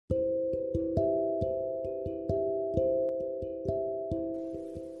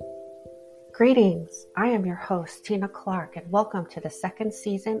Greetings, I am your host, Tina Clark, and welcome to the second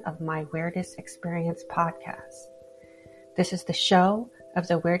season of my Weirdest Experience podcast. This is the show of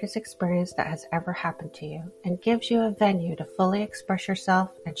the weirdest experience that has ever happened to you and gives you a venue to fully express yourself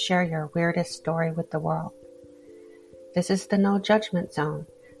and share your weirdest story with the world. This is the No Judgment Zone,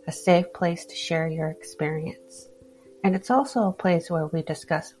 a safe place to share your experience. And it's also a place where we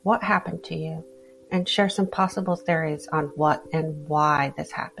discuss what happened to you and share some possible theories on what and why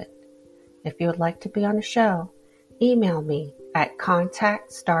this happened. If you would like to be on the show, email me at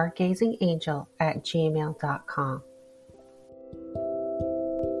contactstargazingangel@gmail.com.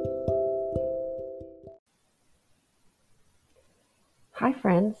 Hi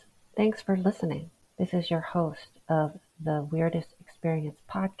friends, thanks for listening. This is your host of the Weirdest Experience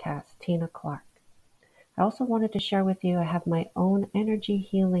podcast, Tina Clark. I also wanted to share with you I have my own energy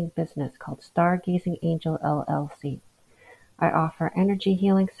healing business called Stargazing Angel LLC. I offer energy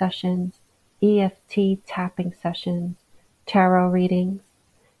healing sessions, EFT tapping sessions, tarot readings,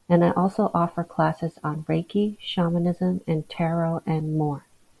 and I also offer classes on Reiki, shamanism, and tarot and more.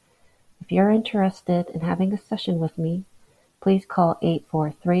 If you're interested in having a session with me, please call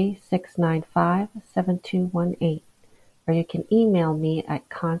 843-695-7218, or you can email me at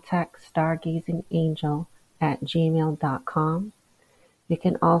contactstargazingangel@gmail.com. You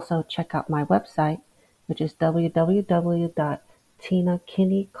can also check out my website, which is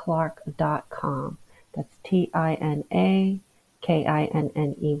www.tinakinneyclarke.com. That's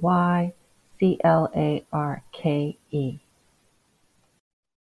TINAKINNEYCLARKE.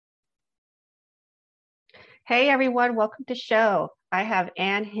 Hey everyone, welcome to the show. I have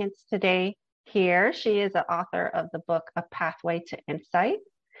Anne Hintz today here. She is the author of the book, A Pathway to Insight.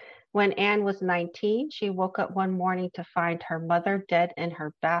 When Anne was 19, she woke up one morning to find her mother dead in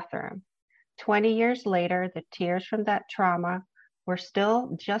her bathroom. 20 years later, the tears from that trauma were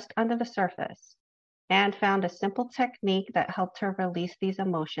still just under the surface. Anne found a simple technique that helped her release these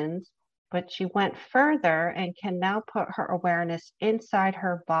emotions, but she went further and can now put her awareness inside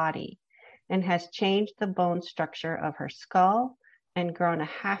her body and has changed the bone structure of her skull and grown a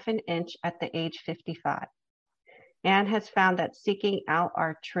half an inch at the age 55. Anne has found that seeking out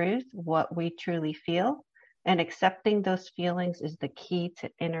our truth, what we truly feel, and accepting those feelings is the key to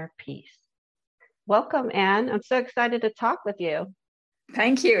inner peace. Welcome, Anne. I'm so excited to talk with you.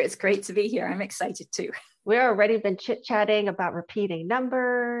 Thank you. It's great to be here. I'm excited too. We've already been chit-chatting about repeating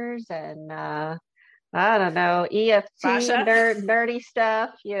numbers and, I don't know, EFT, nerdy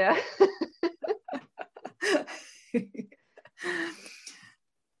stuff, you know.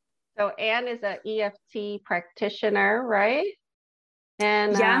 So Anne is an EFT practitioner, right?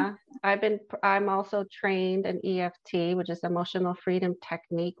 And yeah. I'm also trained in EFT, which is emotional freedom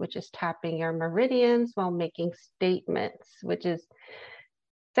technique, which is tapping your meridians while making statements,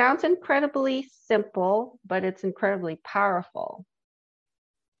 sounds incredibly simple, but it's incredibly powerful.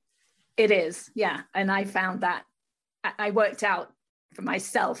 It is, yeah. And I found that I worked out for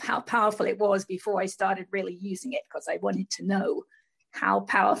myself how powerful it was before I started really using it, because I wanted to know, how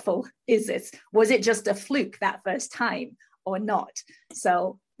powerful is this? Was it just a fluke that first time or not?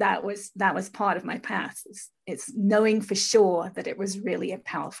 So that was part of my path. It's knowing for sure that it was really a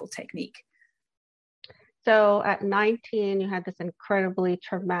powerful technique. So at 19, you had this incredibly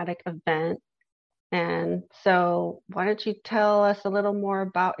traumatic event. And so why don't you tell us a little more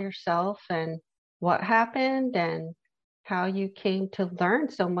about yourself and what happened and how you came to learn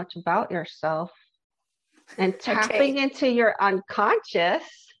so much about yourself and tapping into your unconscious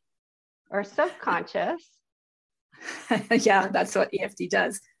or subconscious. Yeah, that's what EFT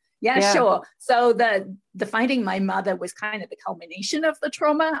does. Yeah, sure. So the finding my mother was kind of the culmination of the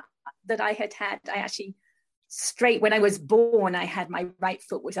trauma that I had. I actually, straight when I was born, I had my right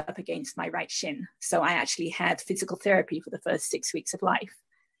foot was up against my right shin. So I actually had physical therapy for the first 6 weeks of life.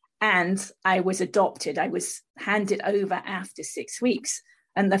 And I was adopted. I was handed over after 6 weeks.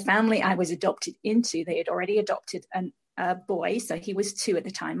 And the family I was adopted into, they had already adopted a boy. So he was 2 at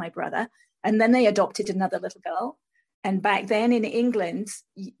the time, my brother. And then they adopted another little girl. And back then in England,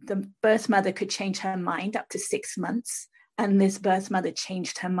 the birth mother could change her mind up to 6 months. And this birth mother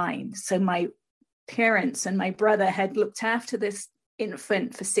changed her mind. So my parents and my brother had looked after this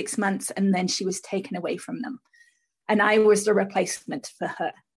infant for 6 months, and then she was taken away from them. And I was the replacement for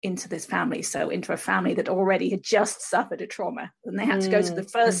her into this family. So into a family that already had just suffered a trauma. And they had to go to the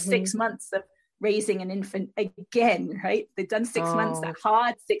first 6 months of raising an infant again, right? They'd done 6 months, that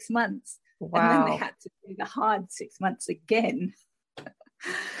hard 6 months. Wow. And then they had to do the hard 6 months again.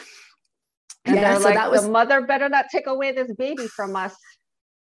 And yeah, so like, that was, the mother better not take away this baby from us.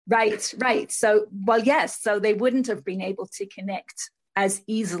 Right. So, well, yes. So they wouldn't have been able to connect as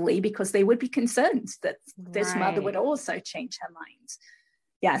easily because they would be concerned that this mother would also change her mind.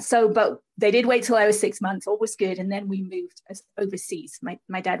 Yeah, so, but they did wait till I was 6 months, all was good. And then we moved overseas.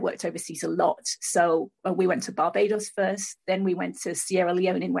 My dad worked overseas a lot. So we went to Barbados first, then we went to Sierra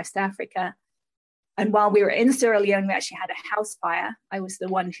Leone in West Africa. And while we were in Sierra Leone, we actually had a house fire. I was the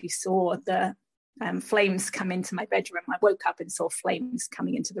one who saw the flames come into my bedroom. I woke up and saw flames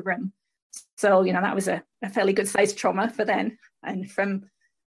coming into the room. So, that was a fairly good sized trauma for then. And from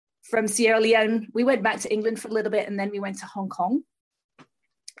Sierra Leone, we went back to England for a little bit, and then we went to Hong Kong.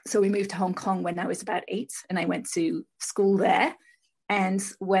 So we moved to Hong Kong when I was about 8, and I went to school there. And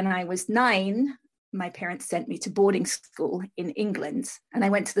when I was 9, my parents sent me to boarding school in England. And I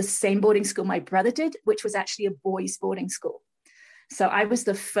went to the same boarding school my brother did, which was actually a boys' boarding school. So I was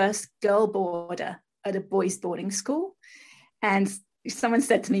the first girl boarder at a boys' boarding school. And someone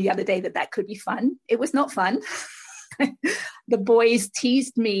said to me the other day that could be fun. It was not fun. The boys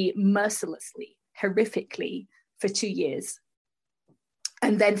teased me mercilessly, horrifically, for 2 years.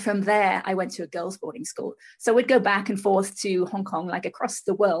 And then from there, I went to a girls' boarding school. So we'd go back and forth to Hong Kong, like across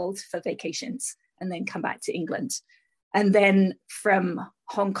the world for vacations, and then come back to England. And then from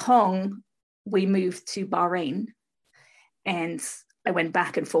Hong Kong, we moved to Bahrain. And I went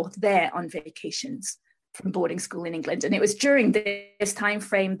back and forth there on vacations from boarding school in England. And it was during this time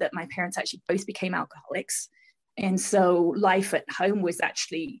frame that my parents actually both became alcoholics. And so life at home was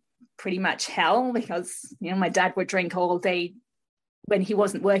actually pretty much hell because, my dad would drink all day. When he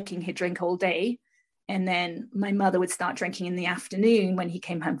wasn't working, he'd drink all day. And then my mother would start drinking in the afternoon when he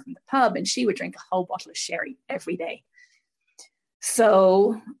came home from the pub, and she would drink a whole bottle of sherry every day.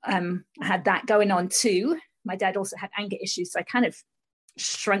 So I had that going on too. My dad also had anger issues. So I kind of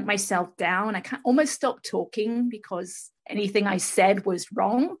shrunk myself down. I almost stopped talking because anything I said was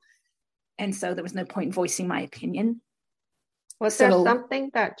wrong. And so there was no point in voicing my opinion. Was there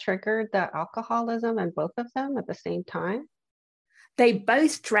something that triggered the alcoholism in both of them at the same time? They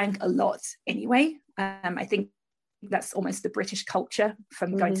both drank a lot anyway. I think that's almost the British culture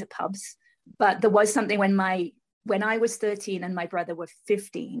from going to pubs. But there was something when I was 13 and my brother was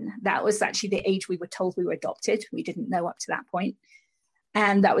 15, that was actually the age we were told we were adopted. We didn't know up to that point.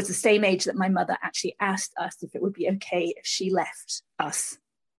 And that was the same age that my mother actually asked us if it would be okay if she left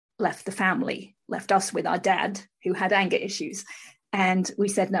the family, left us with our dad who had anger issues. And we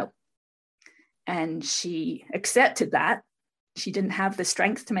said no. And she accepted that. She didn't have the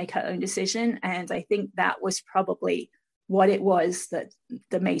strength to make her own decision. And I think that was probably what it was that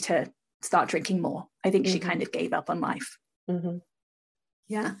made her start drinking more. I think she kind of gave up on life.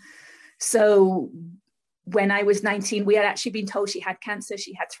 Yeah. So when I was 19, we had actually been told she had cancer.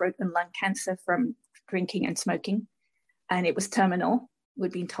 She had throat and lung cancer from drinking and smoking. And it was terminal.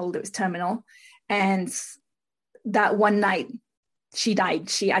 We'd been told it was terminal. And that one night, she died.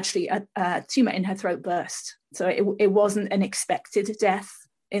 She actually, a tumor in her throat burst. So it wasn't an expected death.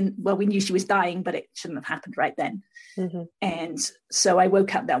 We knew she was dying, but it shouldn't have happened right then. And so I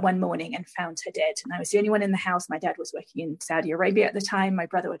woke up that one morning and found her dead. And I was the only one in the house. My dad was working in Saudi Arabia at the time. My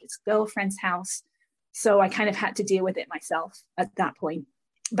brother was at his girlfriend's house. So I kind of had to deal with it myself at that point.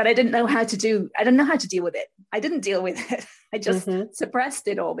 But I didn't know how to deal with it. I didn't deal with it. I just suppressed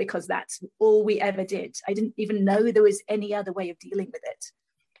it all because that's all we ever did. I didn't even know there was any other way of dealing with it.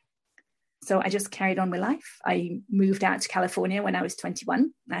 So I just carried on with life. I moved out to California when I was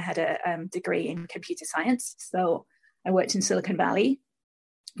 21. I had a degree in computer science. So I worked in Silicon Valley.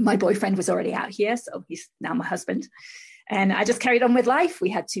 My boyfriend was already out here, so he's now my husband. And I just carried on with life.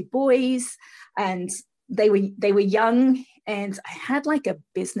 We had 2 boys and they were young. And I had like a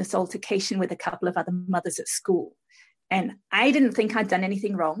business altercation with a couple of other mothers at school. And I didn't think I'd done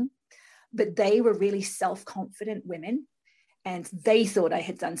anything wrong, but they were really self-confident women. And they thought I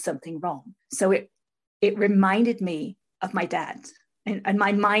had done something wrong. So it reminded me of my dad. And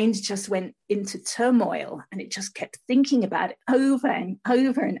my mind just went into turmoil and it just kept thinking about it over and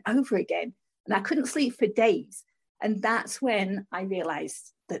over and over again. And I couldn't sleep for days. And that's when I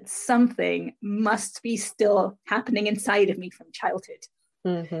realized that something must be still happening inside of me from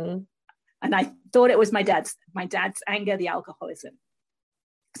childhood. And I thought it was my dad's anger, the alcoholism.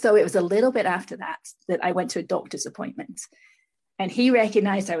 So it was a little bit after that I went to a doctor's appointment. And he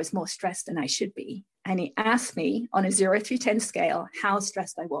recognized I was more stressed than I should be. And he asked me on a 0 through 10 scale how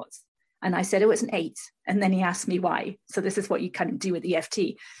stressed I was. And I said it was an 8. And then he asked me why. So this is what you kind of do with EFT.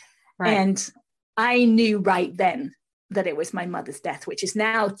 Right. And I knew right then that it was my mother's death, which is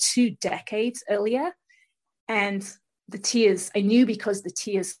now 2 decades earlier. And the tears, I knew because the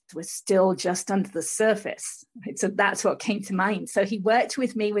tears were still just under the surface. Right? So that's what came to mind. So he worked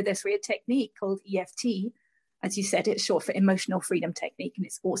with me with this weird technique called EFT, As you said, it's short for emotional freedom technique, and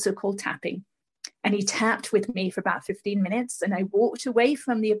it's also called tapping. And he tapped with me for about 15 minutes. And I walked away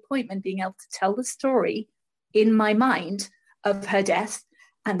from the appointment being able to tell the story in my mind of her death,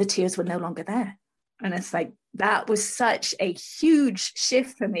 and the tears were no longer there. And it's like, that was such a huge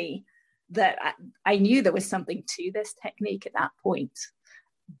shift for me that I knew there was something to this technique at that point,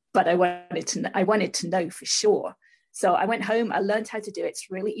 but I wanted to know for sure. So I went home, I learned how to do it. It's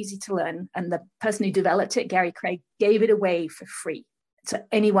really easy to learn. And the person who developed it, Gary Craig, gave it away for free. So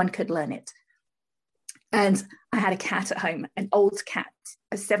anyone could learn it. And I had a cat at home, an old cat,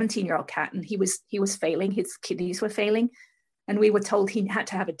 a 17-year-old cat, and he was failing, his kidneys were failing. And we were told he had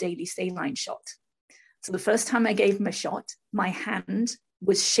to have a daily saline shot. So the first time I gave him a shot, my hand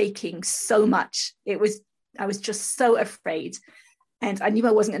was shaking so much. I was just so afraid. And I knew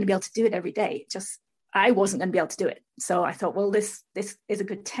I wasn't going to be able to do it every day. I wasn't going to be able to do it. So I thought, well, this is a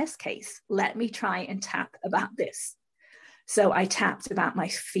good test case. Let me try and tap about this. So I tapped about my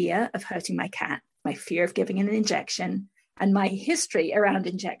fear of hurting my cat, my fear of giving an injection, and my history around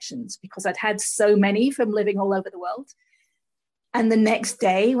injections, because I'd had so many from living all over the world. And the next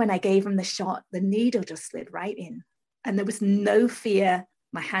day when I gave him the shot, the needle just slid right in. And there was no fear.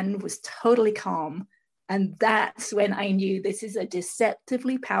 My hand was totally calm. And that's when I knew this is a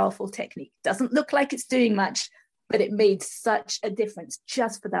deceptively powerful technique. Doesn't look like it's doing much, but it made such a difference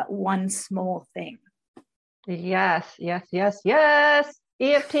just for that one small thing. Yes, yes, yes, yes.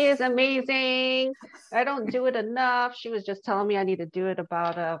 EFT is amazing. I don't do it enough. She was just telling me I need to do it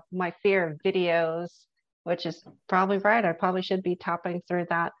about my fear of videos, which is probably right. I probably should be tapping through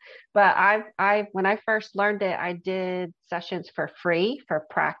that. But when I first learned it, I did sessions for free for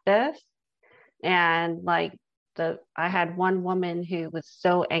practice. And like I had one woman who was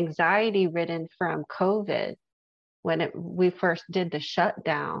so anxiety ridden from COVID when we first did the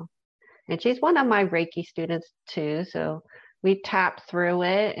shutdown. And she's one of my Reiki students too. So we tapped through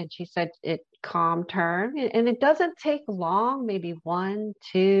it, and she said it calmed her. And it doesn't take long, maybe 1,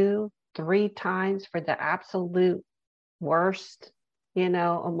 2, 3 times for the absolute worst,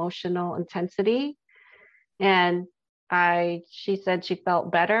 emotional intensity. And she said she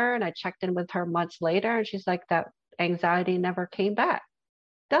felt better, and I checked in with her months later, and she's like, that anxiety never came back.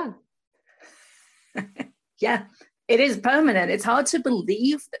 Done. Yeah, it is permanent. It's hard to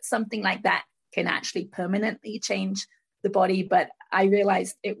believe that something like that can actually permanently change the body, but I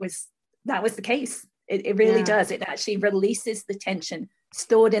realized that was the case. It really does. It actually releases the tension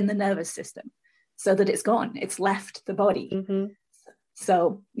stored in the nervous system so that it's gone. It's left the body. Mm-hmm.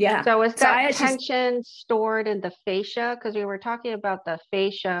 So, yeah. So is that tension stored in the fascia? Because we were talking about the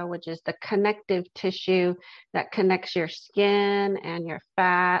fascia, which is the connective tissue that connects your skin and your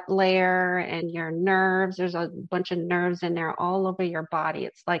fat layer and your nerves. There's a bunch of nerves in there all over your body.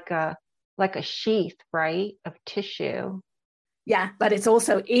 It's like a sheath, right, of tissue. Yeah, but it's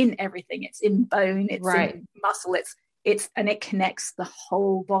also in everything. It's in bone, it's in muscle, and it connects the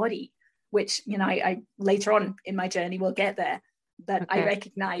whole body, which, I later on in my journey will get there. But I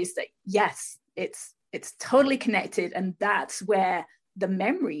recognize that, yes, it's totally connected. And that's where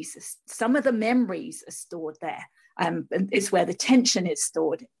some of the memories are stored there. And it's where the tension is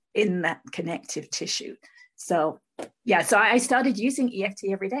stored in that connective tissue. So, yeah, so I started using EFT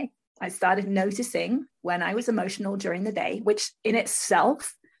every day. I started noticing when I was emotional during the day, which in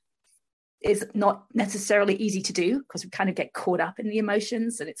itself is not necessarily easy to do because we kind of get caught up in the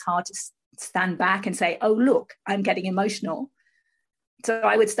emotions, and it's hard to stand back and say, oh, look, I'm getting emotional. So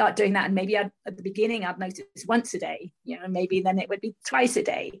I would start doing that. And maybe at the beginning, I'd notice once a day, maybe then it would be twice a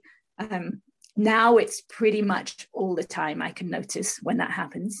day. Now it's pretty much all the time I can notice when that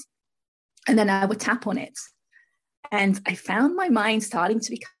happens. And then I would tap on it. And I found my mind starting to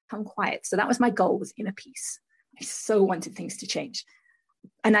become quiet. So that was my goal, was inner peace. I so wanted things to change.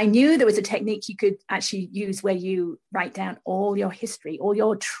 And I knew there was a technique you could actually use where you write down all your history, all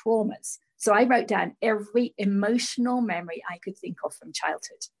your traumas. So I wrote down every emotional memory I could think of from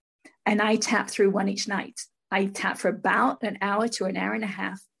childhood. And I tapped through one each night. I tapped for about an hour to an hour and a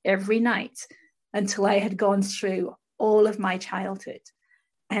half every night until I had gone through all of my childhood.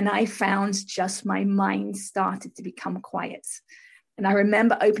 And I found just my mind started to become quiet. And I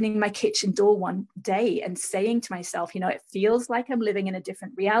remember opening my kitchen door one day and saying to myself, it feels like I'm living in a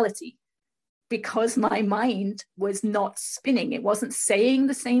different reality, because my mind was not spinning. It wasn't saying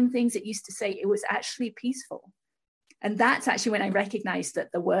the same things it used to say. It was actually peaceful. And that's actually when I recognized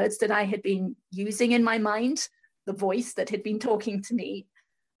that the words that I had been using in my mind, the voice that had been talking to me,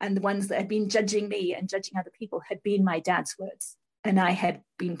 and the ones that had been judging me and judging other people had been my dad's words. And I had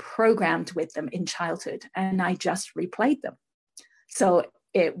been programmed with them in childhood, and I just replayed them. So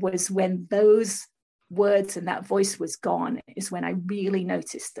it was when those words and that voice was gone is when I really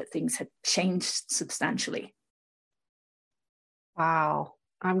noticed that things had changed substantially. Wow.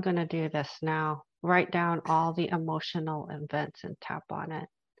 I'm going to do this now. Write down all the emotional events and tap on it.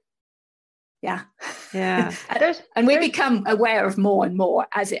 Yeah. Yeah. And we become aware of more and more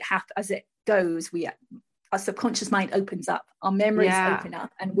as it goes. Our subconscious mind opens up, our memories open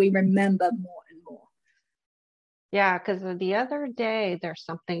up, and we remember more and more. Yeah, because the other day there's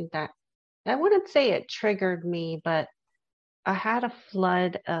something that I wouldn't say it triggered me, but I had a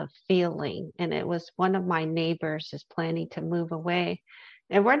flood of feeling, and it was one of my neighbors is planning to move away.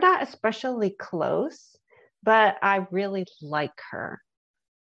 And we're not especially close, but I really like her.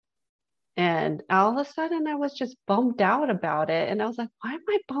 And all of a sudden I was just bummed out about it. And I was like, why am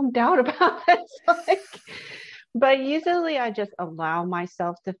I bummed out about this? But usually I just allow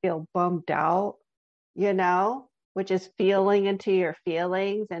myself to feel bummed out, which is feeling into your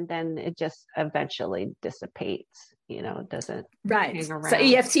feelings. And then it just eventually dissipates, it doesn't hang around. So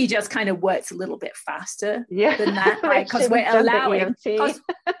EFT just kind of works a little bit faster than that, right? Because we're allowing.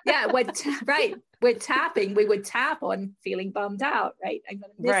 We're tapping. We would tap on feeling bummed out, right? I'm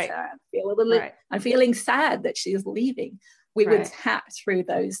going to miss her. I'm feeling sad that she is leaving. We would tap through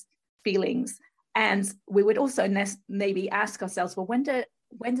those feelings, and we would also maybe ask ourselves, well, when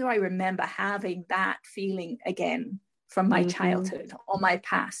do I remember having that feeling again from my childhood or my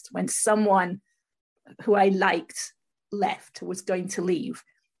past, when someone who I liked left, was going to leave?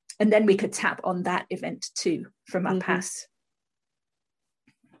 And then we could tap on that event too from our past.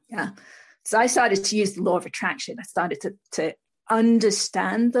 Yeah. So I started to use the law of attraction. I started to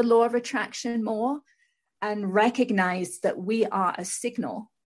understand the law of attraction more and recognize that we are a signal,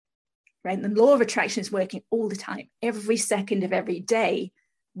 right? And the law of attraction is working all the time. Every second of every day,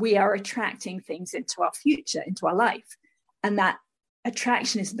 we are attracting things into our future, into our life. And that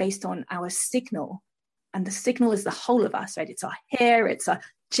attraction is based on our signal. And the signal is the whole of us, right? It's our hair, it's our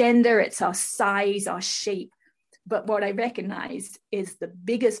gender, it's our size, our shape. But what I recognized is the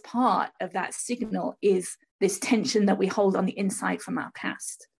biggest part of that signal is this tension that we hold on the inside from our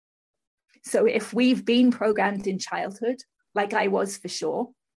past. So if we've been programmed in childhood, like I was for sure,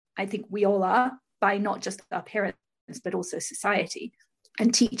 I think we all are, by not just our parents, but also society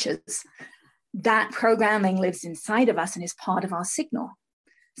and teachers, that programming lives inside of us and is part of our signal.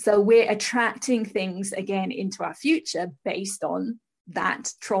 So we're attracting things again into our future based on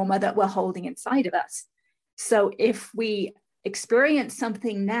that trauma that we're holding inside of us. So if we experience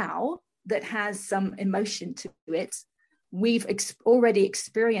something now that has some emotion to it, we've already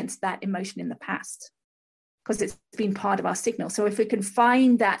experienced that emotion in the past because it's been part of our signal. So if we can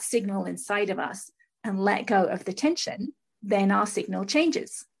find that signal inside of us and let go of the tension, then our signal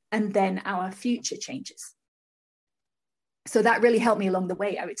changes and then our future changes. So that really helped me along the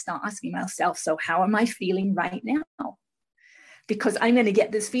way. I would start asking myself, so how am I feeling right now? Because I'm going to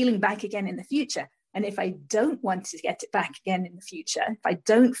get this feeling back again in the future. And if I don't want to get it back again in the future, if I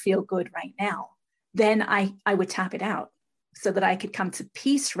don't feel good right now, then I would tap it out so that I could come to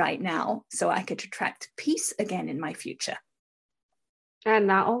peace right now, so I could attract peace again in my future. And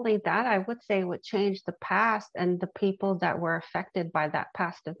not only that, I would say would change the past and the people that were affected by that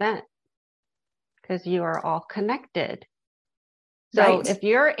past event, because you are all connected. So if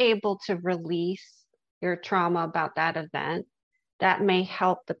you're able to release your trauma about that event, that may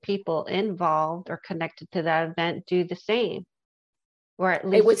help the people involved or connected to that event do the same, or at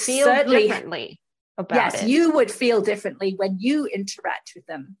least feel differently about it. Yes, you would feel differently when you interact with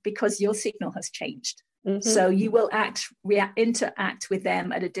them because your signal has changed. So you will interact with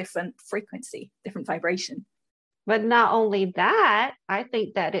them at a different frequency, different vibration. But not only that, I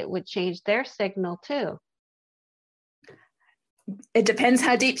think that it would change their signal too. It depends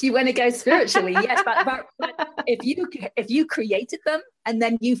how deep you want to go spiritually. Yes, but if you created them and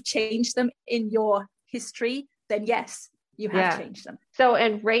then you've changed them in your history, then yes, you have changed them. So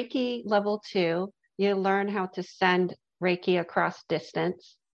in Reiki level 2, you learn how to send Reiki across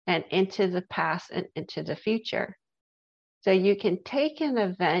distance and into the past and into the future. So you can take an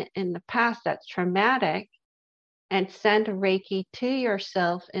event in the past that's traumatic and send Reiki to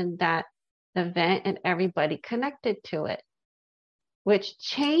yourself in that event and everybody connected to it, which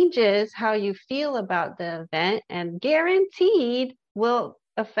changes how you feel about the event and guaranteed will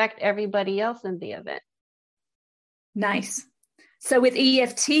affect everybody else in the event. Nice. So with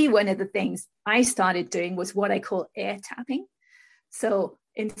EFT, one of the things I started doing was what I call air tapping. So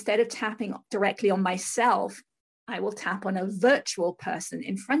instead of tapping directly on myself, I will tap on a virtual person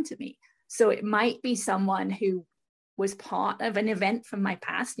in front of me. So it might be someone who was part of an event from my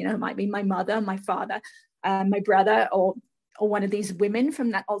past, it might be my mother, my father, my brother, or or one of these women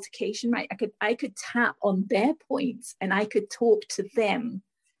from that altercation, right? I could tap on their points and I could talk to them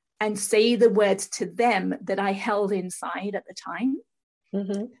and say the words to them that I held inside at the time.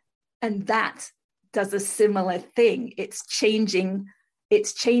 Mm-hmm. And that does a similar thing. It's changing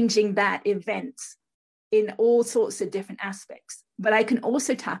that event in all sorts of different aspects. But I can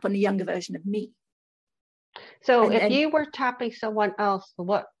also tap on the younger version of me. So if you were tapping someone else,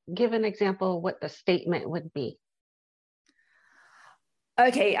 give an example of what the statement would be.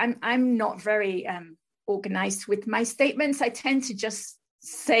 Okay, I'm not very organized with my statements. I tend to just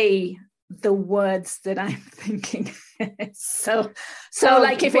say the words that I'm thinking. so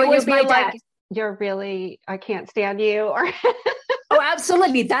like if it was my dad, you're really, I can't stand you, or oh,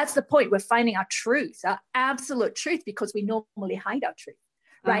 absolutely. That's the point. We're finding our truth, our absolute truth, because we normally hide our truth,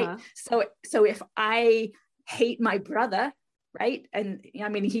 right? Uh-huh. So if I hate my brother, right, and I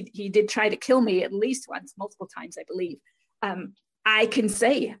mean he did try to kill me at least once, multiple times, I believe. I can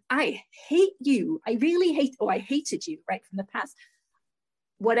say, I hate you. I really hate, or I hated you, right, from the past.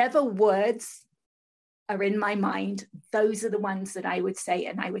 Whatever words are in my mind, those are the ones that I would say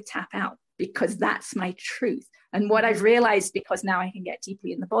and I would tap out, because that's my truth. And what I've realized, because now I can get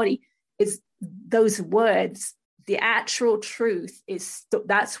deeply in the body, is those words, the actual truth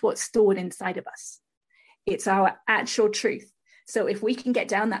that's what's stored inside of us. It's our actual truth. So if we can get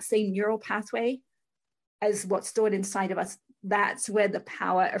down that same neural pathway as what's stored inside of us, that's where the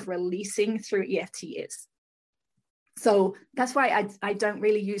power of releasing through EFT is. So that's why I don't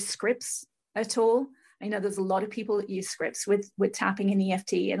really use scripts at all. I know there's a lot of people that use scripts with tapping in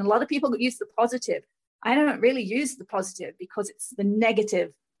EFT, and a lot of people use the positive. I don't really use the positive because it's the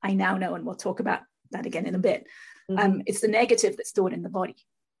negative. I now know, and we'll talk about that again in a bit. Mm-hmm. It's the negative that's stored in the body.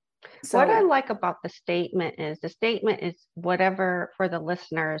 So, what I like about the statement is whatever, for the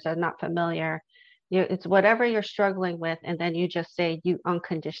listeners that are not familiar, it's whatever you're struggling with, and then you just say you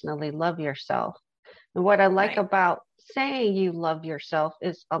unconditionally love yourself. And what I like about saying you love yourself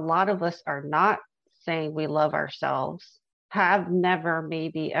is a lot of us are not saying we love ourselves, have never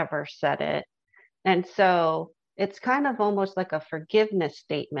maybe ever said it. And so it's kind of almost like a forgiveness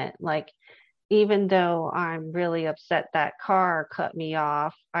statement. Like, even though I'm really upset that car cut me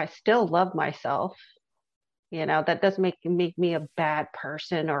off, I still love myself. That doesn't make me a bad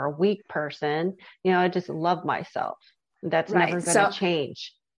person or a weak person. I just love myself. That's never going to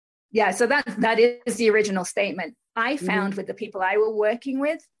change. Yeah, so that is the original statement. I found with the people I were working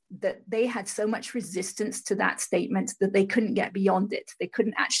with that they had so much resistance to that statement that they couldn't get beyond it. They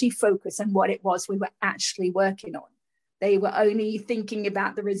couldn't actually focus on what it was we were actually working on. They were only thinking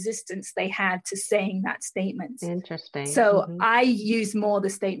about the resistance they had to saying that statement. Interesting. So I use more the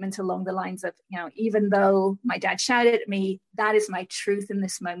statement along the lines of, even though my dad shouted at me, that is my truth in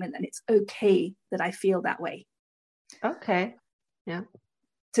this moment, and it's okay that I feel that way. Okay. Yeah.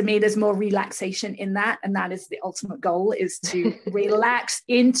 To me, there's more relaxation in that. And that is the ultimate goal, is to relax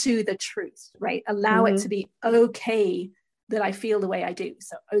into the truth, right? Allow it to be okay that I feel the way I do.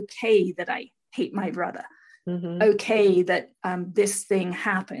 So okay that I hate my brother. Okay that this thing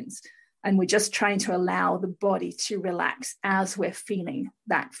happens. And we're just trying to allow the body to relax as we're feeling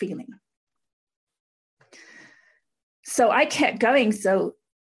that feeling. So I kept going. So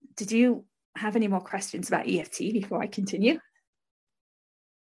did you have any more questions about EFT before I continue?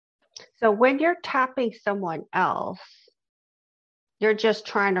 So when you're tapping someone else, you're just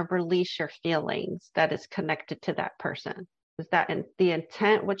trying to release your feelings that is connected to that person. Is that the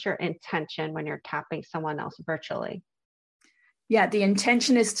intent? What's your intention when you're tapping someone else virtually? Yeah, the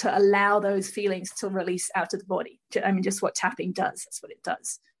intention is to allow those feelings to release out of the body. I mean, just what tapping does. That's what it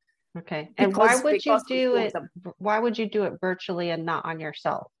does. Okay. And why would you do it? Why would you do it virtually and not on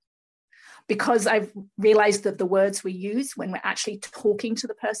yourself? Because I've realized that the words we use when we're actually talking to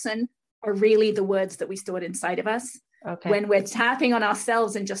the person are really the words that we stored inside of us. Okay. When we're tapping on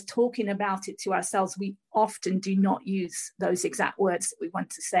ourselves and just talking about it to ourselves, we often do not use those exact words that we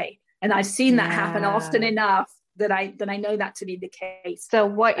want to say. And I've seen that happen often enough that I know that to be the case. So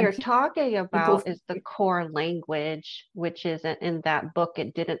what you're talking about is the core language, which is in that book,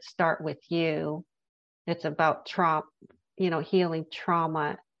 It Didn't Start With You. It's about trauma, healing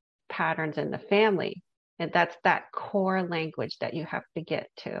trauma patterns in the family. And that's that core language that you have to get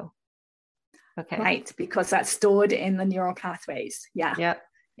to. Okay. Right, because that's stored in the neural pathways. Yeah. Yep.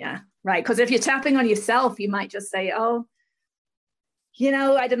 Yeah. Right. Because if you're tapping on yourself, you might just say, oh,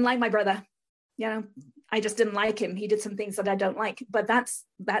 I didn't like my brother. I just didn't like him. He did some things that I don't like. But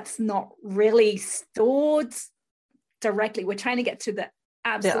that's not really stored directly. We're trying to get to the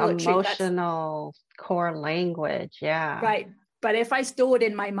absolute the emotional core language. Yeah. Right. But if I stored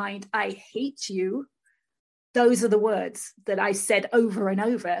in my mind, I hate you, those are the words that I said over and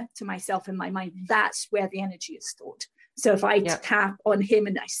over to myself in my mind. That's where the energy is stored. So if I tap on him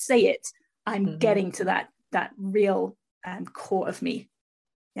and I say it, I'm getting to that real core of me.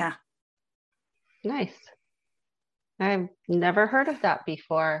 Yeah. Nice. I've never heard of that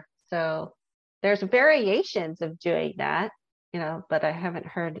before. So there's variations of doing that, but I haven't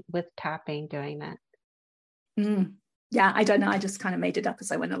heard with tapping doing that. Yeah, I don't know. I just kind of made it up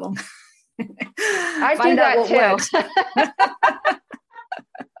as I went along. I do that too.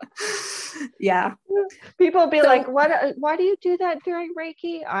 Yeah. People be like, why do you do that during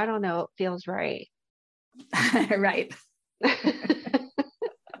Reiki? I don't know. It feels right. Right.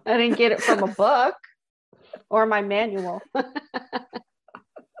 I didn't get it from a book or my manual.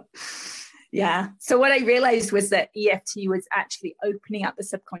 Yeah. So what I realized was that EFT was actually opening up the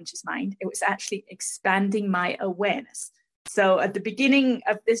subconscious mind. It was actually expanding my awareness. So at the beginning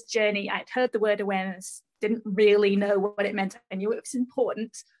of this journey, I'd heard the word awareness, didn't really know what it meant. I knew it was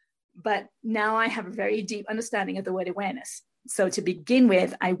important, but now I have a very deep understanding of the word awareness. So to begin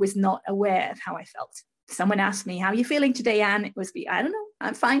with, I was not aware of how I felt. Someone asked me, how are you feeling today, Anne? It was, I don't know,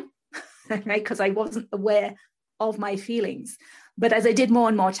 I'm fine, right? Because I wasn't aware of my feelings. But as I did more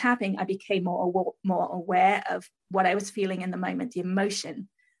and more tapping, I became more aware of what I was feeling in the moment, the emotion.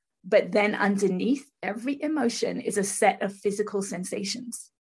 But then underneath every emotion is a set of physical sensations.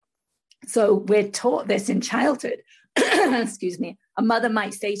 So we're taught this in childhood. Excuse me. A mother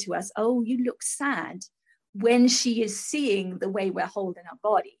might say to us, oh, you look sad, when she is seeing the way we're holding our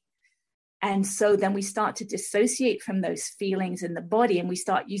body. And so then we start to dissociate from those feelings in the body and we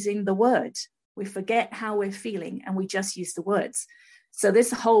start using the word. We forget how we're feeling and we just use the words. So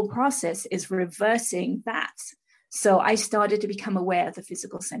this whole process is reversing that. So I started to become aware of the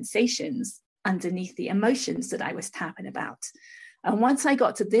physical sensations underneath the emotions that I was tapping about. And once I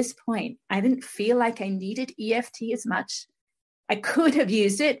got to this point, I didn't feel like I needed EFT as much. I could have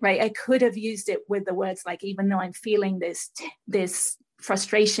used it, right? I could have used it with the words like, even though I'm feeling this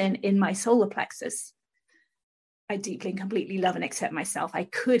frustration in my solar plexus, I deeply and completely love and accept myself. I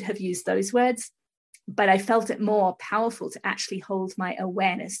could have used those words, but I felt it more powerful to actually hold my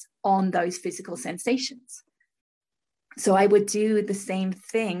awareness on those physical sensations. So I would do the same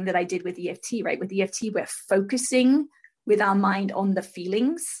thing that I did with EFT, right? With EFT, we're focusing with our mind on the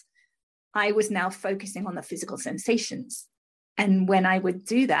feelings. I was now focusing on the physical sensations. And when I would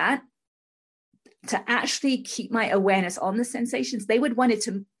do that, to actually keep my awareness on the sensations, they would want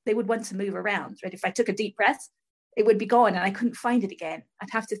to move around, right? If I took a deep breath, it would be gone and I couldn't find it again. I'd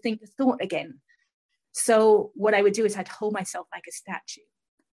have to think the thought again. So what I would do is I'd hold myself like a statue.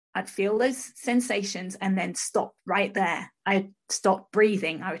 I'd feel those sensations and then stop right there. I'd stop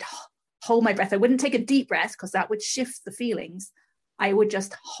breathing. I would hold my breath. I wouldn't take a deep breath because that would shift the feelings. I would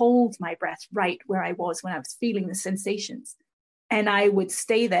just hold my breath right where I was when I was feeling the sensations. And I would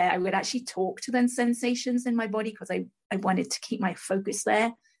stay there. I would actually talk to the sensations in my body because I wanted to keep my focus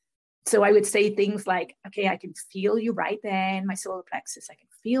there. So I would say things like, okay, I can feel you right there in my solar plexus. I can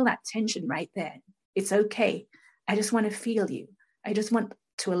feel that tension right there. It's okay. I just want to feel you. I just want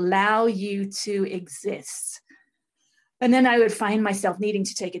to allow you to exist. And then I would find myself needing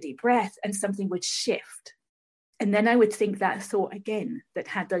to take a deep breath and something would shift. And then I would think that thought again that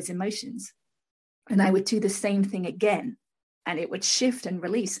had those emotions. And I would do the same thing again. And it would shift and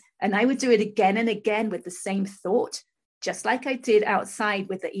release. And I would do it again and again with the same thought, just like I did outside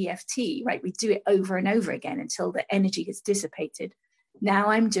with the EFT, right? We do it over and over again until the energy is dissipated. Now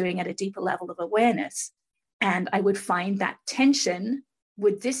I'm doing at a deeper level of awareness. And I would find that tension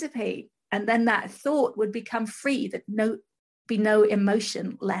would dissipate. And then that thought would become free, that be no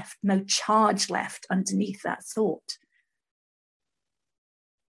emotion left, no charge left underneath that thought.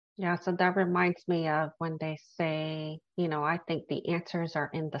 Yeah, so that reminds me of when they say, I think the answers are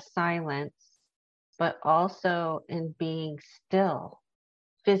in the silence, but also in being still,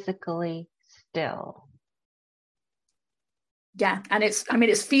 physically still. Yeah, and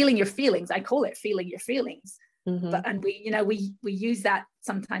it's feeling your feelings. I call it feeling your feelings. Mm-hmm. But and we use that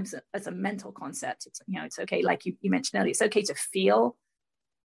sometimes as a mental concept. It's it's okay, like you mentioned earlier, it's okay to feel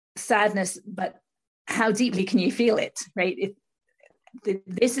sadness, but how deeply can you feel it, right?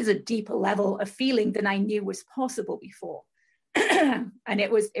 This is a deeper level of feeling than I knew was possible before. And it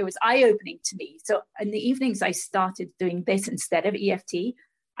was eye-opening to me. So in the evenings, I started doing this instead of EFT.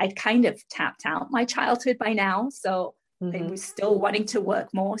 I'd kind of tapped out my childhood by now. So I was still wanting to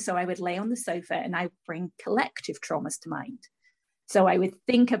work more. So I would lay on the sofa and I would bring collective traumas to mind. So I would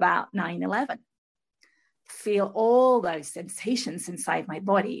think about 9/11, feel all those sensations inside my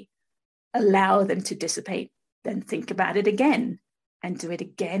body, allow them to dissipate, then think about it again. and do it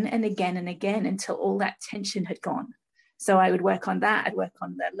again and again and again until all that tension had gone. So I would work on that. I'd work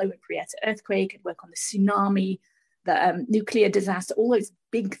on the Loma Prieta earthquake. I'd work on the tsunami, the nuclear disaster, all those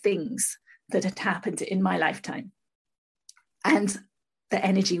big things that had happened in my lifetime. And the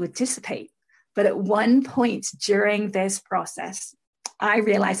energy would dissipate. But at one point during this process, I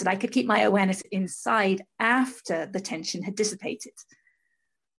realized that I could keep my awareness inside after the tension had dissipated,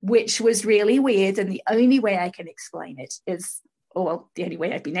 which was really weird. And the only way I can explain it is, or well, the only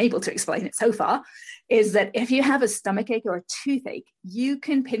way I've been able to explain it so far, is that if you have a stomachache or a toothache, you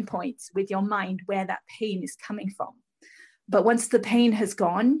can pinpoint with your mind where that pain is coming from. But once the pain has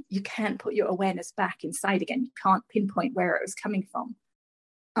gone, you can't put your awareness back inside again. You can't pinpoint where it was coming from.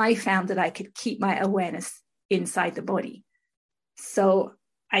 I found that I could keep my awareness inside the body. So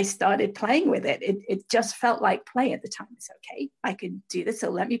I started playing with it. It just felt like play at the time. It's okay, I can do this. So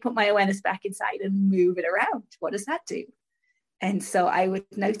let me put my awareness back inside and move it around. What does that do? And so I would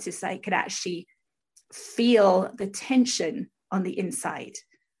notice I could actually feel the tension on the inside.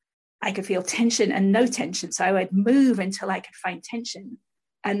 I could feel tension and no tension. So I would move until I could find tension.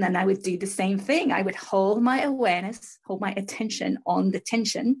 And then I would do the same thing. I would hold my awareness, hold my attention on the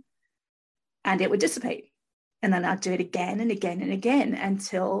tension, and it would dissipate. And then I'd do it again and again and again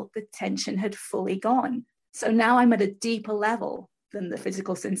until the tension had fully gone. So now I'm at a deeper level than the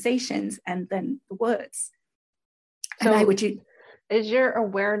physical sensations and then the words. So is your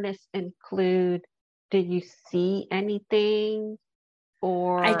awareness include, did you see anything?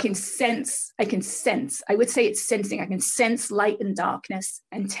 Or I can sense, I would say it's sensing. I can sense light and darkness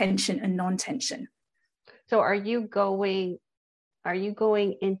and tension and non-tension. So are you going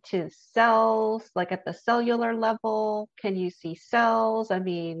into cells, like at the cellular level? Can you see cells? I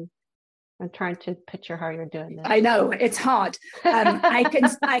mean, I'm trying to picture how you're doing this. I know it's hard. I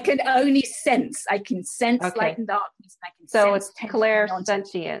can only sense. I can sense okay. light and darkness. I can so sense it's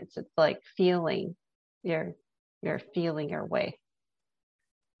clairsentience. It's like feeling. You're feeling your way.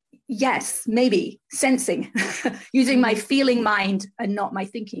 Yes, maybe sensing, using my feeling mind and not my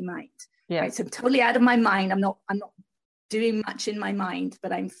thinking mind. Yeah. Right. So I'm totally out of my mind. I'm not doing much in my mind,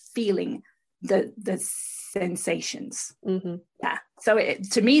 but I'm feeling the sensations. Mm-hmm. Yeah. So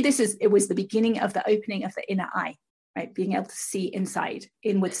to me, it was the beginning of the opening of the inner eye, right? Being able to see inside,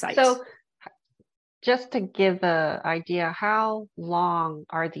 inward sight. So just to give an idea, how long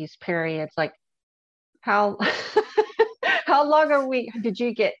are these periods? Like how long did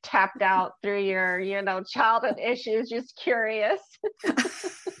you get tapped out through your, childhood issues? Just curious.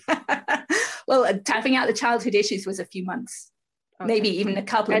 Well, tapping out the childhood issues was a few months, okay. Maybe even a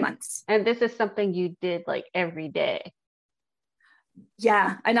couple of months. And this is something you did like every day.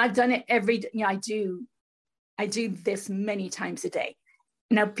 Yeah. And I've done it I do this many times a day.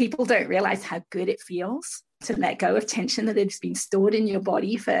 Now, people don't realize how good it feels to let go of tension that has been stored in your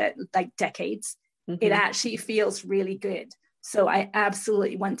body for like decades. Mm-hmm. It actually feels really good. So I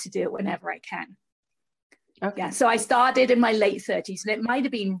absolutely want to do it whenever I can. Okay. Yeah. So I started in my late 30s, and it might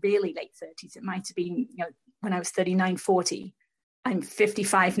have been really late 30s. It might have been, when I was 39, 40. I'm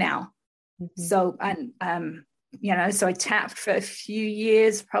 55 now. Mm-hmm. So, and, so I tapped for a few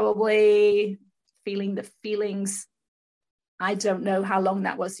years, probably feeling the feelings. I don't know how long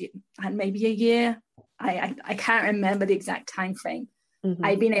that was, maybe a year. I can't remember the exact time frame. Mm-hmm.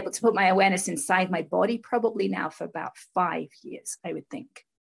 I've been able to put my awareness inside my body probably now for about 5 years, I would think.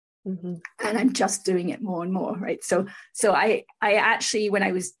 Mm-hmm. And I'm just doing it more and more, right? So I actually, when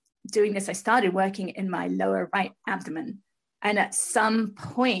I was doing this, I started working in my lower right abdomen. And at some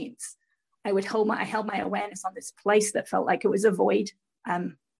point, I held my awareness on this place that felt like it was a void.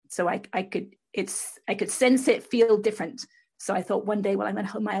 So I could sense it feel different. So I thought one day, well, I'm going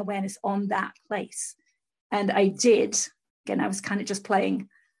to hold my awareness on that place. And I did. Again, I was kind of just playing.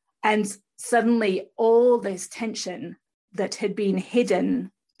 And suddenly all this tension that had been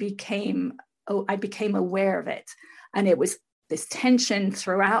hidden I became aware of it. And it was this tension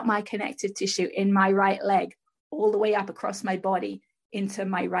throughout my connective tissue in my right leg, all the way up across my body into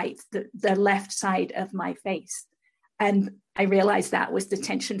my the left side of my face. And I realized that was the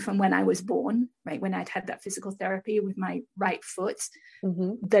tension from when I was born, right? When I'd had that physical therapy with my right foot,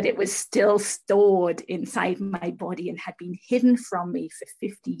 mm-hmm. that it was still stored inside my body and had been hidden from me for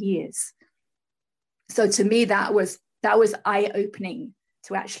 50 years. So to me, that was eye-opening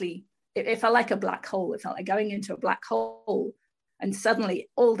to actually, it felt like a black hole. It felt like going into a black hole. And suddenly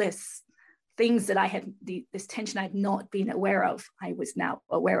all this things that I had, this tension I had not been aware of, I was now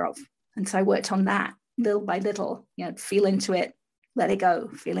aware of. And so I worked on that little by little, feel into it, let it go,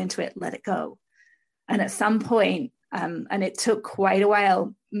 feel into it, let it go. And at some point, and it took quite a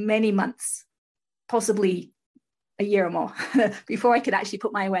while, many months, possibly a year or more before I could actually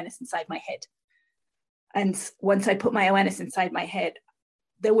put my awareness inside my head. And once I put my awareness inside my head,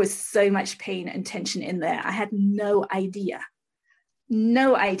 there was so much pain and tension in there. I had no idea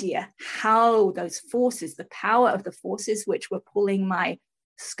how those forces, the power of the forces which were pulling my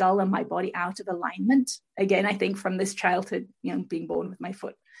skull and my body out of alignment. Again, I think from this childhood, being born with my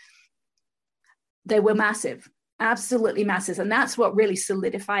foot, they were massive, absolutely massive. And that's what really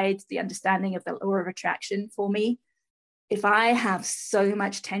solidified the understanding of the law of attraction for me. If I have so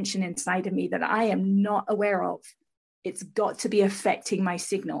much tension inside of me that I am not aware of, it's got to be affecting my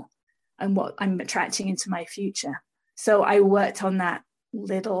signal and what I'm attracting into my future. So I worked on that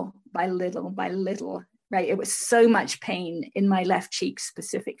little by little by little, right? It was so much pain in my left cheek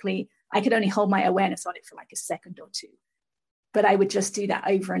specifically. I could only hold my awareness on it for like a second or two. But I would just do that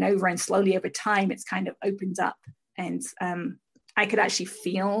over and over, and slowly over time, it's kind of opened up. And I could actually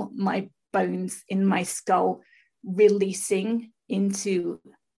feel my bones in my skull releasing into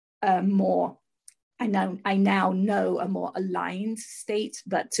a more, I now know a more aligned state.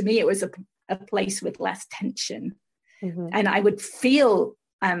 But to me, it was a place with less tension. Mm-hmm. And I would feel,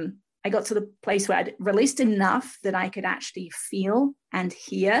 I got to the place where I'd released enough that I could actually feel and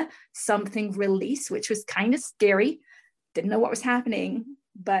hear something release, which was kind of scary. Didn't know what was happening,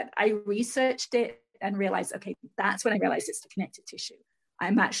 but I researched it and realized, okay, that's when I realized it's the connective tissue.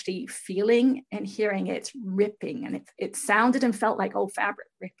 I'm actually feeling and hearing it ripping, and it sounded and felt like old fabric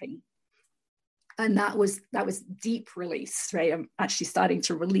ripping. And that was deep release, right? I'm actually starting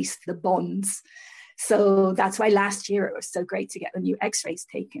to release the bonds. So that's why last year it was so great to get the new x-rays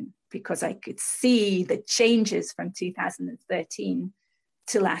taken, because I could see the changes from 2013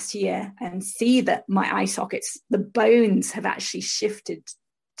 to last year and see that my eye sockets, the bones have actually shifted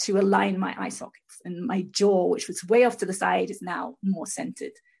to align my eye sockets, and my jaw, which was way off to the side, is now more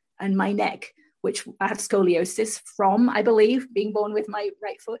centered, and my neck, which I have scoliosis from, I believe, being born with my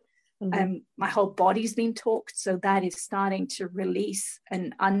right foot. Mm-hmm. My whole body's been torqued, so that is starting to release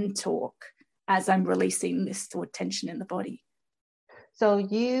and untorque as I'm releasing this stored tension in the body. So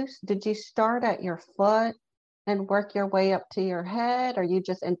did you start at your foot and work your way up to your head, or you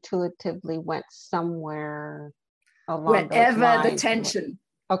just intuitively went somewhere along wherever those lines? The tension,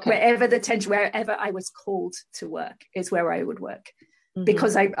 okay, wherever I was called to work is where I would work. Mm-hmm.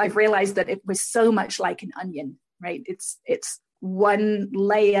 Because I've realized that it was so much like an onion, right? It's one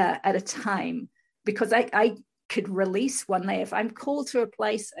layer at a time, because I could release one layer. If I'm called to a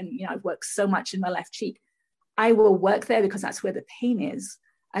place and I've worked so much in my left cheek, I will work there because that's where the pain is.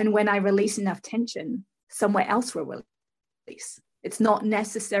 And when I release enough tension, somewhere else will release. It's not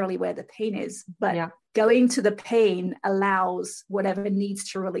necessarily where the pain is, but going to the pain allows whatever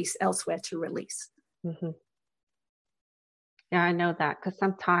needs to release elsewhere to release. Mm-hmm. Yeah, I know that, because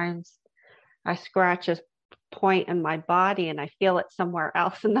sometimes I scratch a point in my body and I feel it somewhere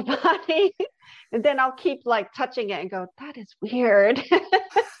else in the body. And then I'll keep like touching it and go, that is weird.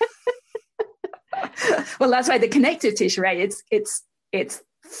 Well, that's why the connective tissue, right? It's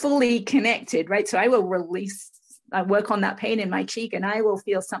fully connected, right? So I will I work on that pain in my cheek, and I will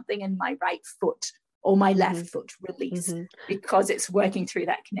feel something in my right foot or my left foot release, because it's working through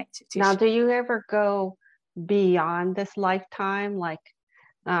that connective tissue. Now, do you ever go beyond this lifetime, like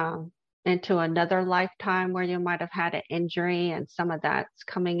into another lifetime where you might have had an injury and some of that's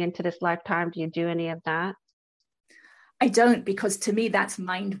coming into this lifetime? Do you do any of that? I don't, because to me that's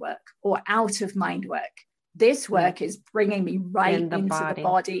mind work or out of mind work. This work is bringing me right into the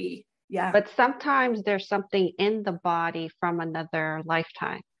body. Yeah. But sometimes there's something in the body from another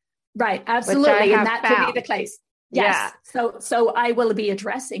lifetime. Right. Absolutely. And that could be the case. Yes. Yeah. So I will be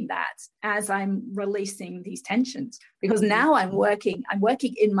addressing that as I'm releasing these tensions, because now I'm working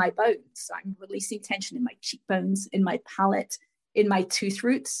in my bones. So I'm releasing tension in my cheekbones, in my palate, in my tooth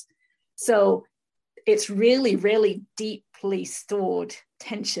roots. So it's really, really deeply stored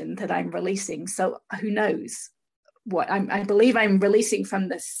tension that I'm releasing. So who knows what I believe I'm releasing from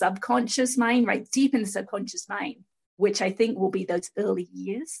the subconscious mind, right deep in the subconscious mind, which I think will be those early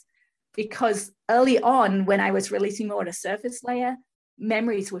years. Because early on, when I was releasing more at a surface layer,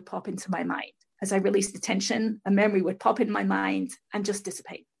 memories would pop into my mind. As I released the tension, a memory would pop in my mind and just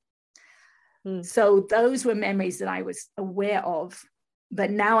dissipate. So those were memories that I was aware of.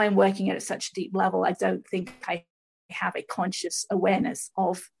 But now I'm working at such a deep level, I don't think I have a conscious awareness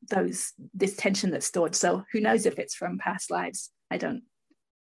of this tension that's stored. So who knows if it's from past lives? I don't.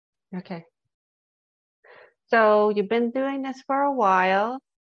 Okay. So you've been doing this for a while.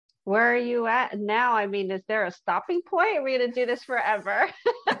 Where are you at now? I mean, is there a stopping point? Are we going to do this forever?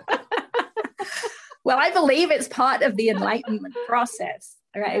 Well, I believe it's part of the enlightenment process.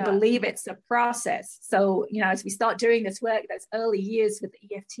 All right. Yeah. I believe it's a process. So, as we start doing this work, those early years with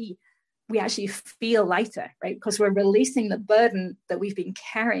the EFT, we actually feel lighter, right? Because we're releasing the burden that we've been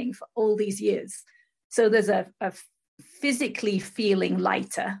carrying for all these years. So there's a physically feeling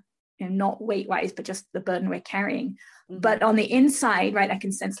lighter, and not weight-wise, but just the burden we're carrying. Mm-hmm. But on the inside, right, I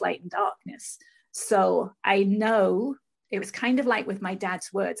can sense light and darkness. So I know it was kind of like with my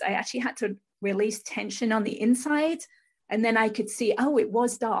dad's words. I actually had to release tension on the inside, and then I could see, oh, it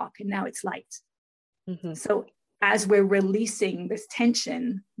was dark and now it's light. Mm-hmm. So as we're releasing this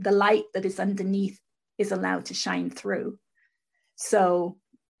tension, the light that is underneath is allowed to shine through. So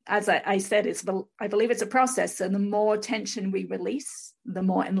as I said, I believe it's a process. So the more tension we release, the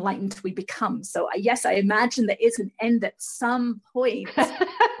more enlightened we become. So yes, I imagine there is an end at some point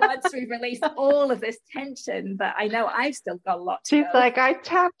once we've released all of this tension, but I know I've still got a lot to She's go. like, I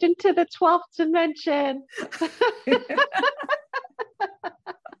tapped into the 12th dimension.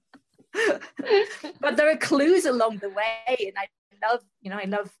 But there are clues along the way, and I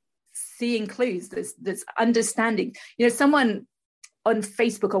love seeing clues. There's understanding. Someone on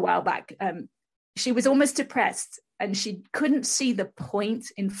Facebook a while back, she was almost depressed, and she couldn't see the point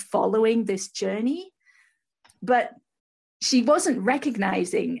in following this journey, but she wasn't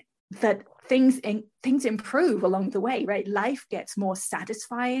recognizing that things improve along the way, right? Life gets more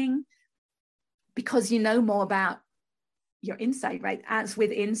satisfying because you know more about your inside, right? As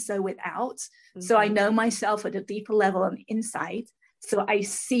within, so without. Mm-hmm. So I know myself at a deeper level on the inside, so I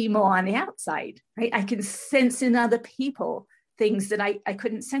see more on the outside, right? I can sense in other people things that I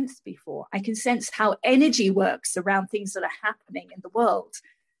couldn't sense before. I can sense how energy works around things that are happening in the world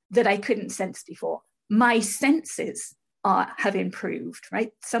that I couldn't sense before. My senses have improved,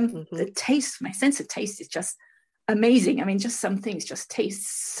 right? The taste, my sense of taste is just amazing. I mean, just some things just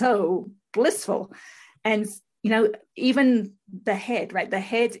taste so blissful. And even the head, right? The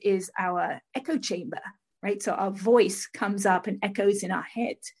head is our echo chamber, right? So our voice comes up and echoes in our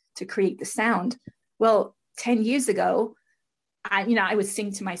head to create the sound. Well, 10 years ago, I would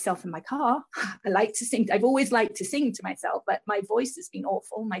sing to myself in my car. I like to sing. I've always liked to sing to myself, but my voice has been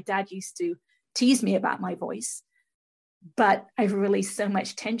awful. My dad used to tease me about my voice, but I've released so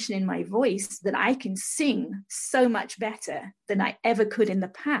much tension in my voice that I can sing so much better than I ever could in the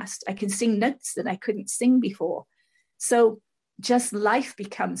past. I can sing notes that I couldn't sing before. So just life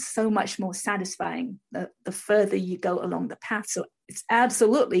becomes so much more satisfying the further you go along the path. So it's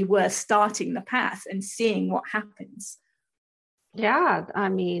absolutely worth starting the path and seeing what happens. Yeah, I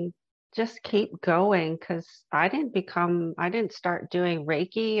mean, just keep going, because I didn't start doing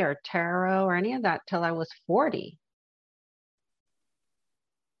Reiki or tarot or any of that till I was 40.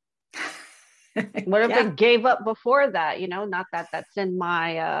 What if I gave up before that? Not that that's in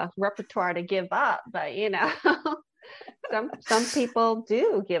my repertoire to give up, but some people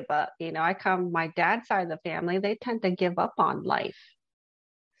do give up. My dad's side of the family, they tend to give up on life.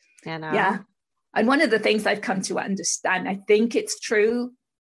 Yeah. And one of the things I've come to understand, I think it's true,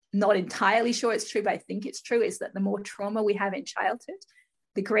 not entirely sure it's true, but I think it's true, is that the more trauma we have in childhood,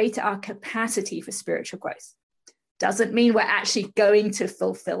 the greater our capacity for spiritual growth. Doesn't mean we're actually going to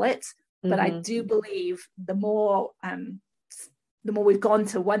fulfill it, but I do believe the more we've gone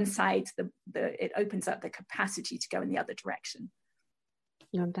to one side, it opens up the capacity to go in the other direction.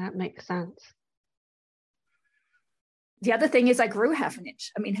 That makes sense. The other thing is I grew half an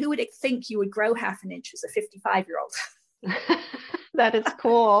inch. I mean, who would think you would grow half an inch as a 55-year-old? That is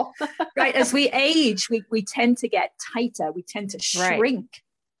cool. Right. As we age, we tend to get tighter. We tend to shrink. Right.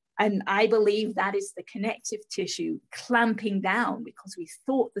 And I believe that is the connective tissue clamping down, because we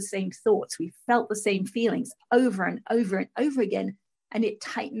thought the same thoughts. We felt the same feelings over and over and over again. And it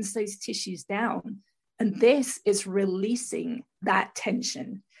tightens those tissues down. And this is releasing that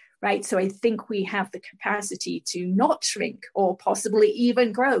tension. Right. So I think we have the capacity to not shrink or possibly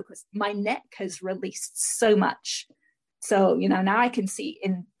even grow, because my neck has released so much. So, now I can see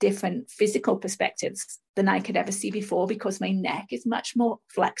in different physical perspectives than I could ever see before, because my neck is much more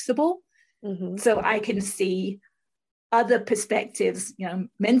flexible. Mm-hmm. So I can see other perspectives,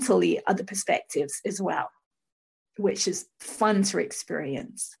 mentally other perspectives as well, which is fun to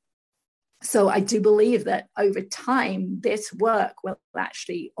experience. So I do believe that over time, this work will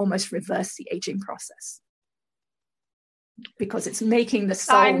actually almost reverse the aging process, because it's making the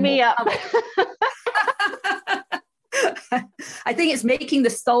soul. Sign me up. I think it's making the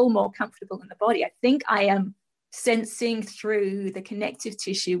soul more comfortable in the body. I think I am sensing through the connective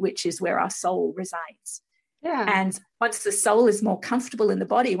tissue, which is where our soul resides. Yeah. And once the soul is more comfortable in the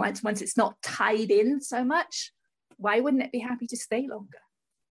body, once it's not tied in so much, why wouldn't it be happy to stay longer?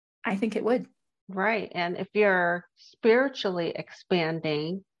 I think it would. Right. And if you're spiritually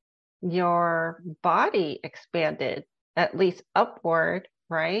expanding, your body expanded at least upward,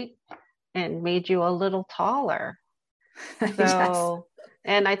 right? And made you a little taller. Yes. So,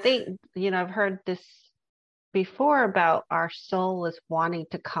 and I think, I've heard this before about our soul is wanting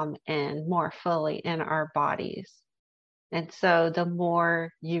to come in more fully in our bodies. And so the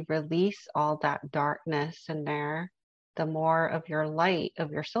more you release all that darkness in there, the more of your light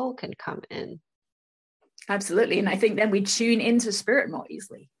of your soul can come in. Absolutely. And I think then we tune into spirit more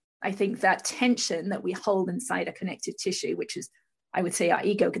easily. I think that tension that we hold inside a connective tissue, which is, I would say, our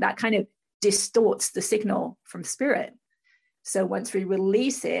ego, that kind of distorts the signal from spirit. So once we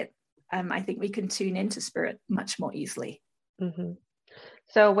release it, I think we can tune into spirit much more easily. Mm-hmm.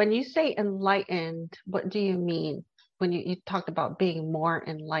 So when you say enlightened, what do you mean when you talked about being more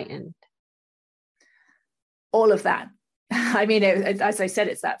enlightened? All of that. I mean, as I said,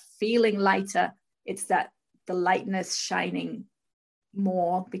 it's that feeling lighter. It's that the lightness shining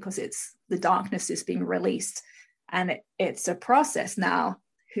more because it's the darkness is being released. And it's a process now.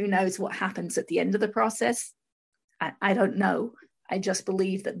 Who knows what happens at the end of the process? I don't know. I just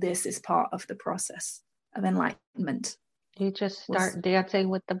believe that this is part of the process of enlightenment. You just start dancing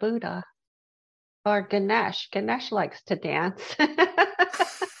with the Buddha or Ganesh. Ganesh likes to dance.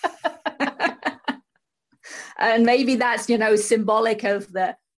 And maybe that's, symbolic of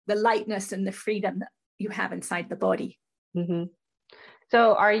the lightness and the freedom that you have inside the body. Mm-hmm.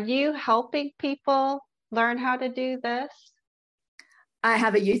 So are you helping people learn how to do this? I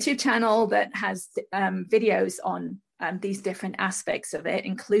have a YouTube channel that has videos on these different aspects of it,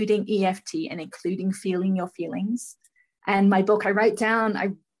 including EFT and including feeling your feelings. And my book, I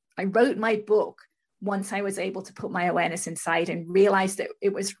wrote my book once I was able to put my awareness inside and realized that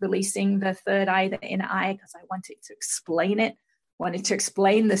it was releasing the third eye, the inner eye, because I wanted to explain it, wanted to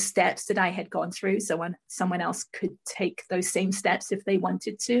explain the steps that I had gone through so when someone else could take those same steps if they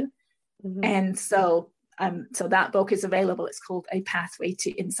wanted to. Mm-hmm. And so that book is available. It's called A Pathway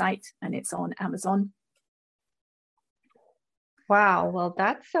to Insight, and it's on Amazon. Wow. Well,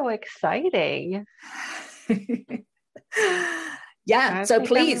 that's so exciting. Yeah. So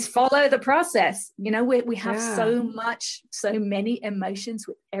please follow the process. We have so many emotions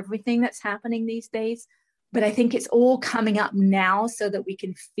with everything that's happening these days. But I think it's all coming up now so that we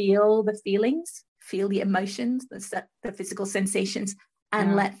can feel the feelings, feel the emotions, the physical sensations,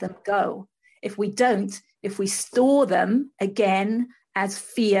 and let them go. If we don't, if we store them again as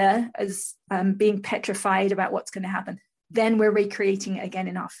fear, as being petrified about what's going to happen, then we're recreating it again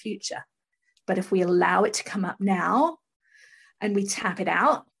in our future. But if we allow it to come up now and we tap it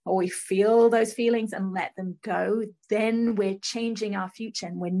out, or we feel those feelings and let them go, then we're changing our future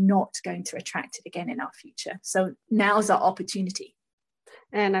and we're not going to attract it again in our future. So now's our opportunity.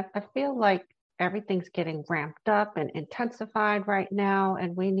 And I feel like everything's getting ramped up and intensified right now,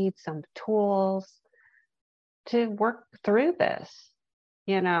 and we need some tools to work through this.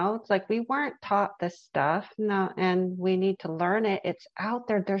 It's like we weren't taught this stuff, and we need to learn it. It's out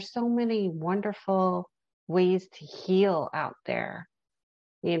there. There's so many wonderful ways to heal out there.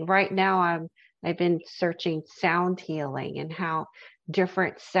 I mean, right now I've been searching sound healing and how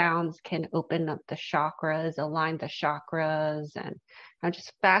different sounds can open up the chakras, align the chakras. And I'm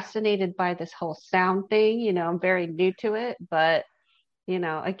just fascinated by this whole sound thing. I'm very new to it, but,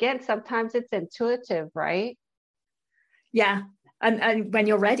 again, sometimes it's intuitive, right? Yeah. And when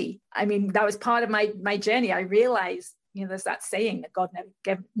you're ready, I mean, that was part of my journey. I realized, there's that saying that God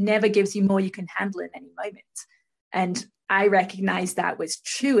never gives you more you can handle in any moment. And I recognized that was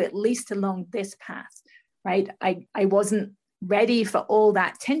true, at least along this path, right? I wasn't ready for all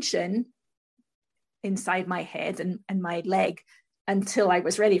that tension inside my head and my leg until I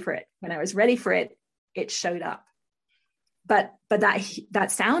was ready for it. When I was ready for it, it showed up. But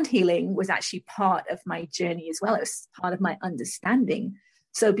that sound healing was actually part of my journey as well. It was part of my understanding.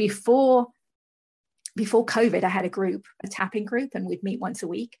 So before COVID, I had a tapping group, and we'd meet once a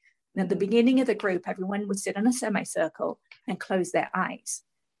week. And at the beginning of the group, everyone would sit in a semicircle and close their eyes.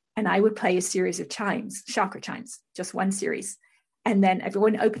 And I would play a series of chimes, chakra chimes, just one series. And then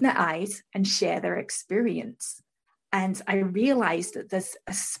everyone opened their eyes and share their experience. And I realized that there's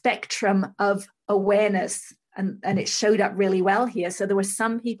a spectrum of awareness, and it showed up really well here. So there were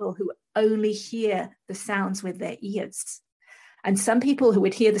some people who only hear the sounds with their ears, and some people who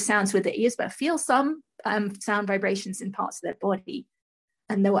would hear the sounds with their ears, but feel some sound vibrations in parts of their body.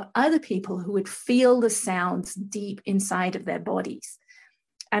 And there were other people who would feel the sounds deep inside of their bodies.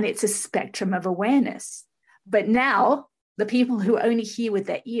 And it's a spectrum of awareness. But now the people who only hear with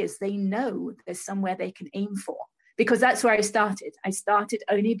their ears, they know there's somewhere they can aim for, because that's where I started. I started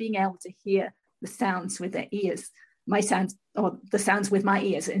only being able to hear the sounds with their ears, my sounds, or the sounds with my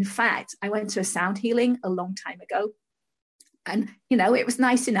ears. In fact, I went to a sound healing a long time ago, and it was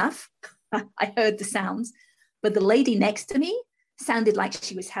nice enough. I heard the sounds, but the lady next to me sounded like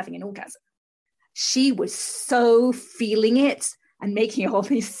she was having an orgasm. She was so feeling it and making all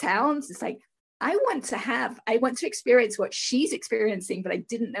these sounds. It's like, I want to experience what she's experiencing, but I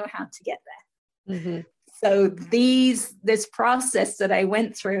didn't know how to get there. Mm-hmm. So this process that I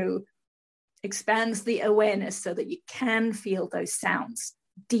went through expands the awareness so that you can feel those sounds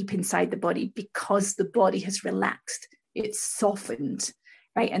deep inside the body, because the body has relaxed. It's softened,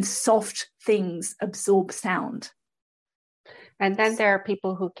 right? And soft things absorb sound. And then there are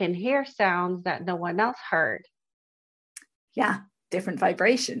people who can hear sounds that no one else heard. Yeah, different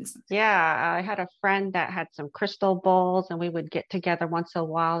vibrations. Yeah, I had a friend that had some crystal bowls, and we would get together once in a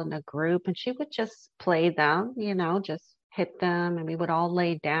while in a group, and she would just play them, just hit them, and we would all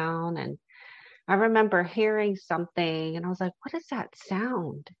lay down. And I remember hearing something, and I was like, what is that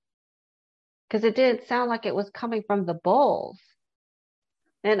sound? Because it didn't sound like it was coming from the bowls.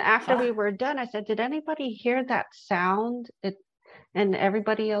 And after we were done, I said, did anybody hear that sound? And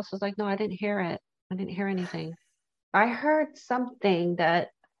everybody else was like, no, I didn't hear it. I didn't hear anything. I heard something that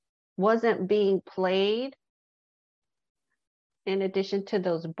wasn't being played in addition to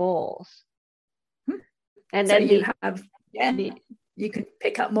those bowls. And so then you can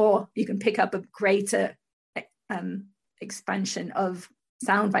pick up more. You can pick up a greater expansion of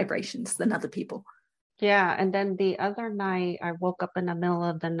sound vibrations than other people. Yeah. And then the other night, I woke up in the middle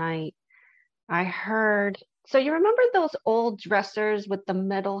of the night. I heard, so you remember those old dressers with the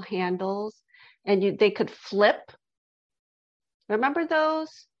metal handles, and they could flip? Remember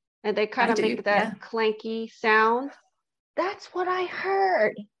those? And they kind of make that clanky sound. That's what I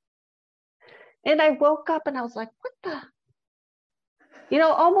heard. And I woke up and I was like, what the?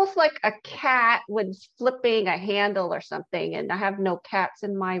 Almost like a cat was flipping a handle or something. And I have no cats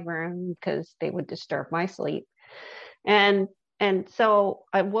in my room because they would disturb my sleep. And so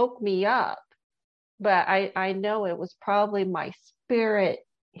it woke me up. But I know it was probably my spirit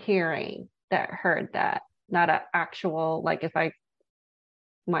hearing that heard that, not an actual, like if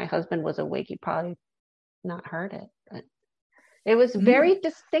my husband was awake, he probably not heard it. But it was very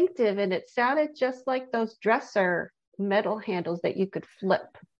distinctive, and it sounded just like those dresser metal handles that you could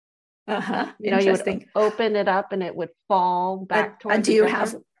flip. You would open it up and it would fall back towards. And do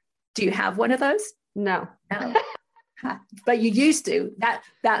you have one of those? No. But you used to.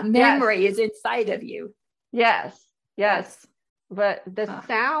 That memory is inside of you. Yes. But the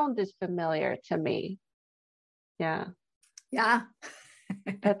sound is familiar to me. Yeah.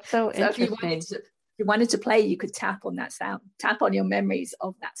 That's so interesting. If you wanted to play, you could tap on that sound, tap on your memories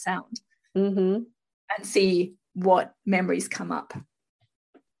of that sound, and see what memories come up.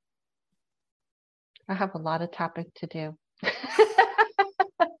 I have a lot of tapping to do.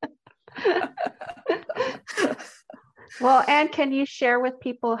 Well, Anne, can you share with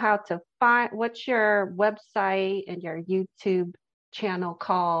people how to what's your website and your YouTube channel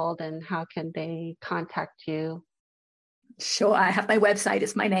called, and how can they contact you? Sure. I have my website.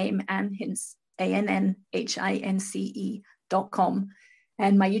 It's my name, Anne Hince, ANNHINCE.com.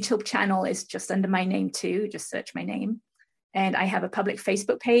 And my YouTube channel is just under my name too. Just search my name. And I have a public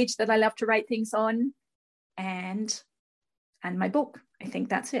Facebook page that I love to write things on, and my book. I think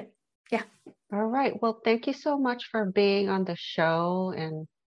that's it. Yeah. All right. Well, thank you so much for being on the show and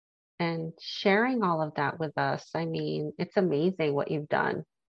sharing all of that with us. I mean, it's amazing what you've done.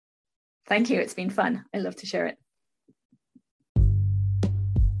 Thank you. It's been fun. I love to share it.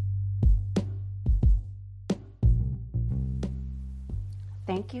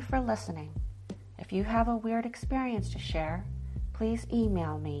 Thank you for listening. If you have a weird experience to share, please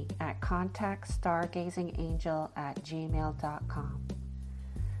email me at contactstargazingangel@gmail.com.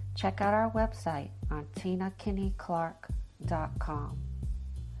 Check out our website on tinakinneyclark.com.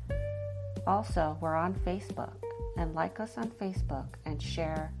 Also, we're on Facebook, and like us on Facebook and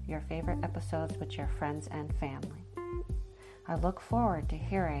share your favorite episodes with your friends and family. I look forward to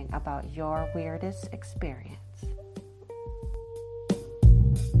hearing about your weirdest experience.